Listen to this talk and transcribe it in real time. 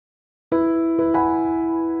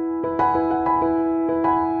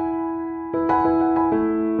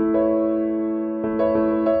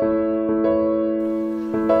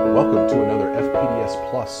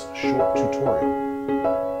this short tutorial,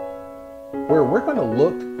 where we're going to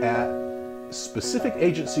look at specific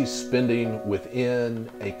agency spending within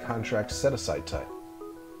a contract set-aside type.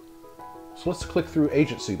 So let's click through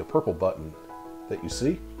agency, the purple button that you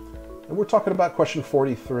see, and we're talking about question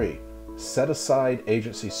 43, set-aside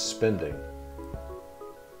agency spending.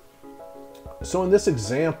 So in this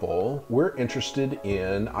example, we're interested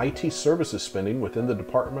in IT services spending within the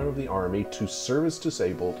Department of the Army to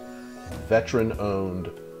service-disabled,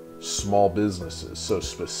 veteran-owned small businesses. So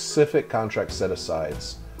specific contract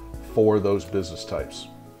set-asides for those business types.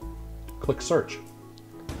 Click search.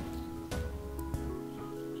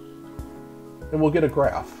 And we'll get a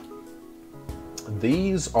graph.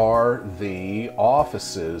 These are the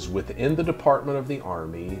offices within the Department of the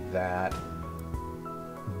Army that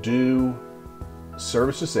do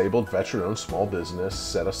service-disabled, veteran-owned small business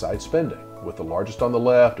set-aside spending, with the largest on the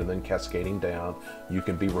left and then cascading down. You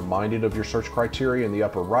can be reminded of your search criteria in the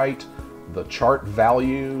upper right. The chart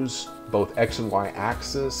values, both X and Y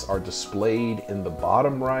axis, are displayed in the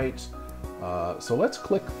bottom right. So let's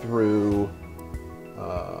click through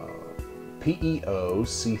PEO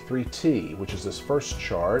C3T, which is this first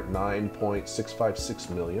chart, 9.656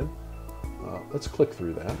 million. Let's click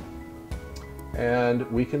through that.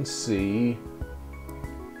 And we can see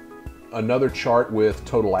another chart with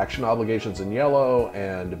total action obligations in yellow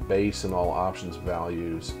and base and all options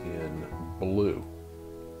values in blue.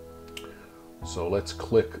 So let's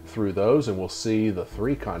click through those and we'll see the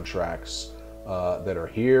three contracts that are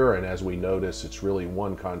here. And as we notice, it's really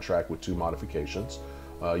one contract with two modifications.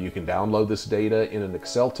 You can download this data in an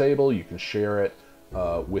Excel table. You can share it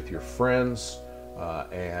with your friends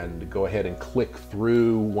and go ahead and click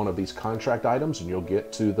through one of these contract items and you'll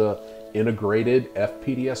get to the integrated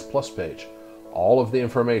FPDSplus page. All of the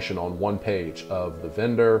information on one page of the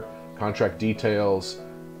vendor, contract details,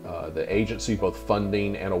 the agency, both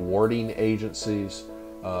funding and awarding agencies,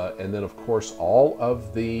 and then of course all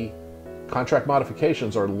of the contract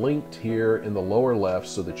modifications are linked here in the lower left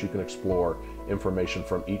so that you can explore information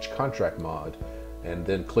from each contract mod, and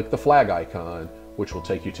then click the flag icon, which will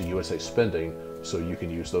take you to USA Spending, so you can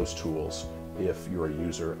use those tools if you're a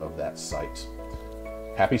user of that site.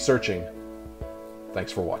 Happy searching.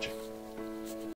 Thanks for watching.